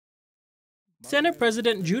Senate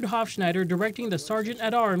President Jude Hofschneider directing the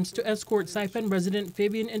Sergeant-at-Arms to escort Saipan resident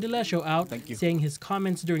Fabian Indalecio out, saying his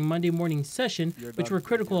comments during Monday morning's session, which were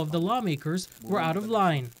critical of the lawmakers, were out of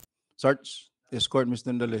line. Sarge, escort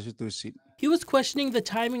Mr. Indalecio to his seat. He was questioning the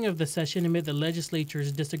timing of the session amid the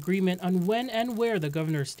legislature's disagreement on when and where the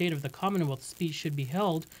governor's State of the Commonwealth speech should be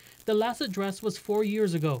held. The last address was 4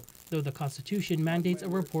 years ago, though the Constitution mandates a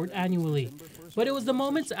report annually. But it was the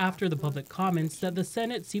moments after the public comments that the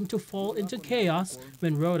Senate seemed to fall into chaos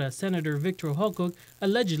when Rota Senator Victor Hokog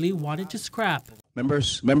allegedly wanted to scrap.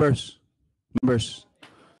 Members.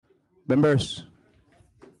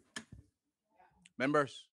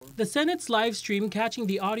 The Senate's live stream catching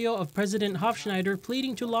the audio of President Hofschneider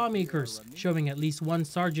pleading to lawmakers, showing at least one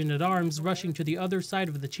sergeant-at-arms rushing to the other side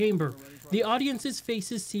of the chamber. The audience's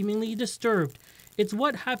faces seemingly disturbed. It's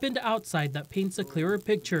what happened outside that paints a clearer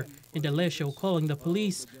picture. Indalecio calling the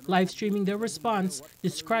police, live streaming their response,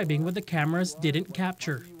 describing what the cameras didn't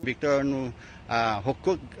capture. Victor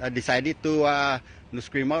Hokog decided to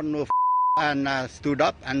scream out and stood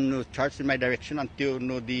up and charged in my direction until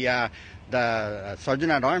the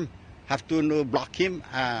sergeant-at-arms have to block him,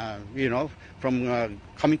 from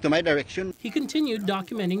coming to my direction. He continued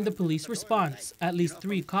documenting the police response, at least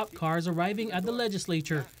 3 cop cars arriving at the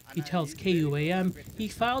legislature. He tells KUAM he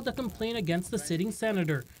filed a complaint against the sitting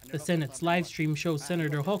senator. The Senate's live stream shows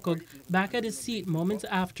Senator Hokog back at his seat moments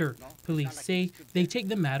after. Police say they take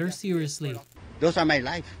the matter seriously. Those are my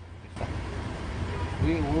life.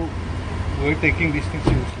 We're taking this thing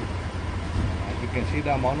seriously. As you can see,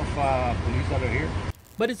 the amount of police that are here.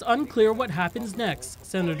 But it's unclear what happens next.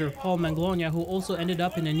 Senator Paul Manglona, who also ended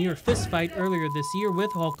up in a near fistfight earlier this year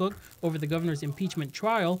with Hokog over the governor's impeachment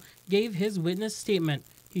trial, gave his witness statement.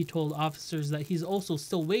 He told officers that he's also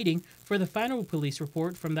still waiting for the final police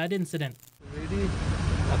report from that incident. Really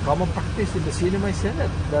a common practice in the CNMI Senate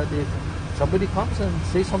that if somebody comes and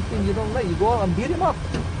says something you don't like, you go out and beat him up.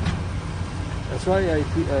 That's why I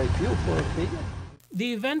feel for Fabian.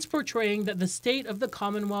 The events portraying that the state of the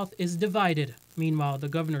Commonwealth is divided. Meanwhile, the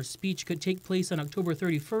governor's speech could take place on October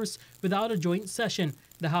 31st without a joint session.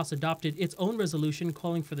 The House adopted its own resolution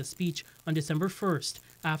calling for the speech on December 1st,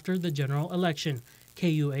 after the general election.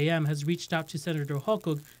 KUAM has reached out to Senator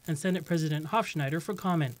Hokog and Senate President Hofschneider for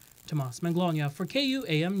comment. Tomas Manglona for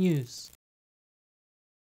KUAM News.